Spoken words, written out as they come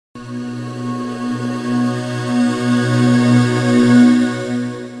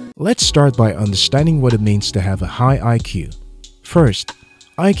Let's start by understanding what it means to have a high IQ. First,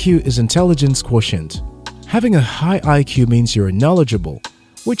 IQ is intelligence quotient. Having a high IQ means you're knowledgeable,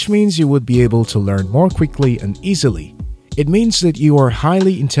 which means you would be able to learn more quickly and easily. It means that you are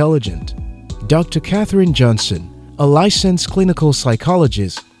highly intelligent. Dr. Katherine Johnson, a licensed clinical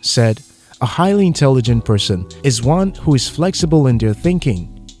psychologist, said, "A highly intelligent person is one who is flexible in their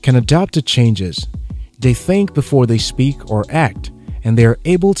thinking, can adapt to changes. They think before they speak or act, and they are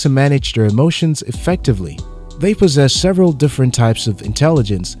able to manage their emotions effectively. They possess several different types of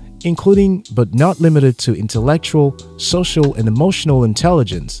intelligence, including but not limited to intellectual, social, and emotional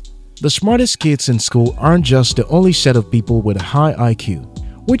intelligence. The smartest kids in school aren't just the only set of people with a high IQ,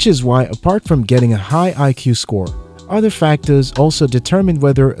 which is why, apart from getting a high IQ score, other factors also determine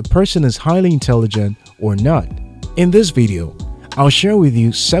whether a person is highly intelligent or not. In this video, I'll share with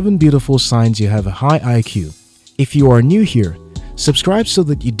you 7 beautiful signs you have a high IQ. If you are new here, subscribe so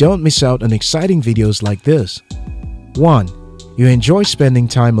that you don't miss out on exciting videos like this. 1. You enjoy spending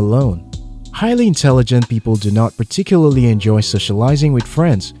time alone. Highly intelligent people do not particularly enjoy socializing with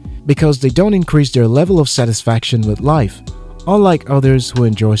friends because they don't increase their level of satisfaction with life, unlike others who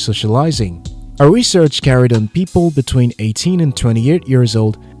enjoy socializing. A research carried on people between 18 and 28 years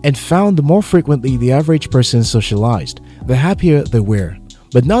old and found the more frequently the average person socialized, the happier they were,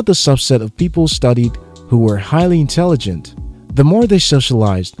 but not the subset of people studied who were highly intelligent. The more they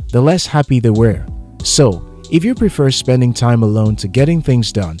socialized, the less happy they were. So, if you prefer spending time alone to getting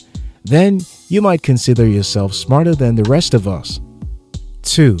things done, then you might consider yourself smarter than the rest of us.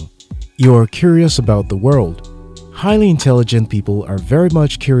 2. You are curious about the world. Highly intelligent people are very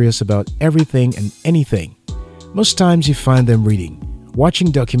much curious about everything and anything. Most times you find them reading,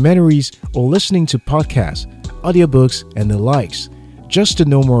 watching documentaries, or listening to podcasts, audiobooks, and the likes, just to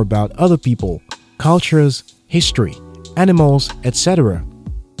know more about other people, cultures, history, animals, etc.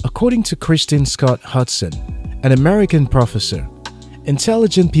 According to Kristen Scott Hudson, an American professor,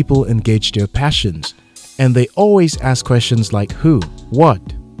 intelligent people engage their passions, and they always ask questions like who, what,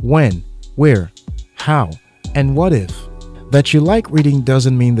 when, where, how, and what if. That you like reading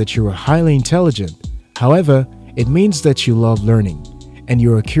doesn't mean that you are highly intelligent. However, it means that you love learning, and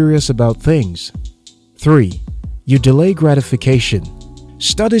you are curious about things. 3. You delay gratification.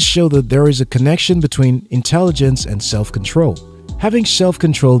 Studies show that there is a connection between intelligence and self-control. Having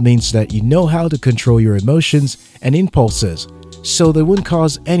self-control means that you know how to control your emotions and impulses, so they won't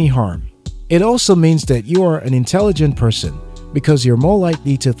cause any harm. It also means that you are an intelligent person because you're more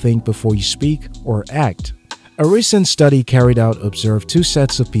likely to think before you speak or act. A recent study carried out observed 2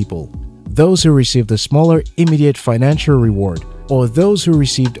 sets of people: those who received a smaller immediate financial reward or those who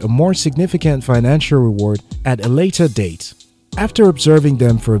received a more significant financial reward at a later date. After observing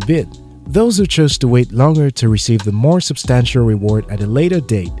them for a bit, those who chose to wait longer to receive the more substantial reward at a later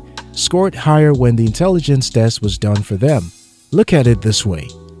date scored higher when the intelligence test was done for them. Look at it this way: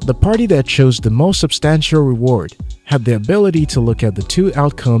 the party that chose the most substantial reward had the ability to look at the 2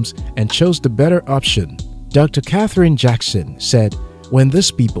 outcomes and chose the better option. Dr. Katherine Jackson said, when these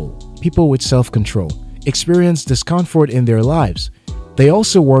people with self-control, experience discomfort in their lives, they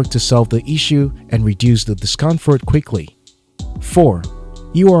also work to solve the issue and reduce the discomfort quickly. 4.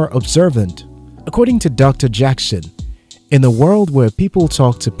 You are observant. According to Dr. Jackson, in a world where people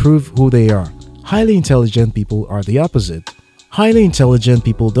talk to prove who they are, highly intelligent people are the opposite. Highly intelligent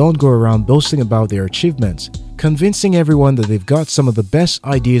people don't go around boasting about their achievements, convincing everyone that they've got some of the best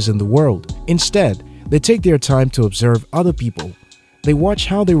ideas in the world. Instead, they take their time to observe other people. They watch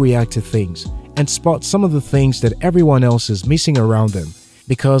how they react to things and spot some of the things that everyone else is missing around them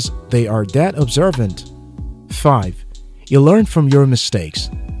because they are that observant. 5. You learn from your mistakes.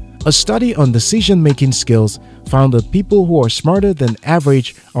 A study on decision-making skills found that people who are smarter than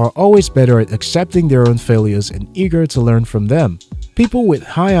average are always better at accepting their own failures and eager to learn from them. People with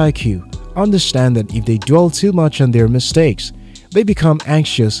high IQ understand that if they dwell too much on their mistakes, they become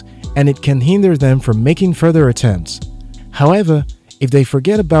anxious and it can hinder them from making further attempts. However, if they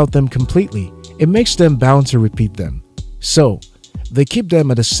forget about them completely, it makes them bound to repeat them. So, they keep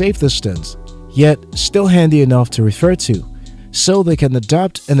them at a safe distance, yet still handy enough to refer to, so they can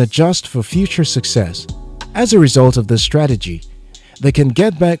adapt and adjust for future success. As a result of this strategy, they can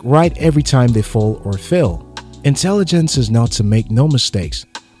get back right every time they fall or fail. Intelligence is not to make no mistakes,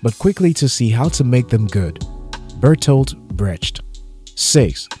 but quickly to see how to make them good. Bertolt Brecht.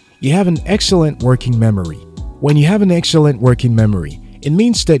 6. You have an excellent working memory. When you have an excellent working memory, it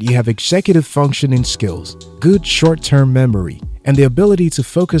means that you have executive functioning skills, good short-term memory, and the ability to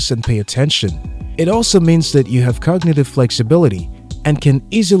focus and pay attention. It also means that you have cognitive flexibility and can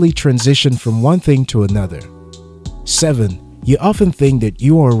easily transition from one thing to another. 7. you often think that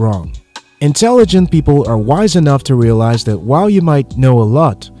you are wrong. Intelligent people are wise enough to realize that while you might know a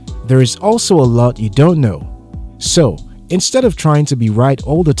lot, there is also a lot you don't know. So, instead of trying to be right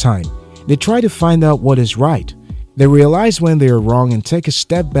all the time, they try to find out what is right. They realize when they are wrong and take a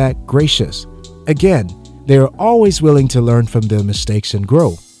step back gracious. Again, they are always willing to learn from their mistakes and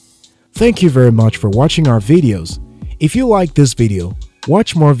grow. Thank you very much for watching our videos. If you like this video,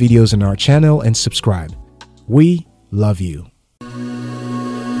 watch more videos on our channel and subscribe. We love you.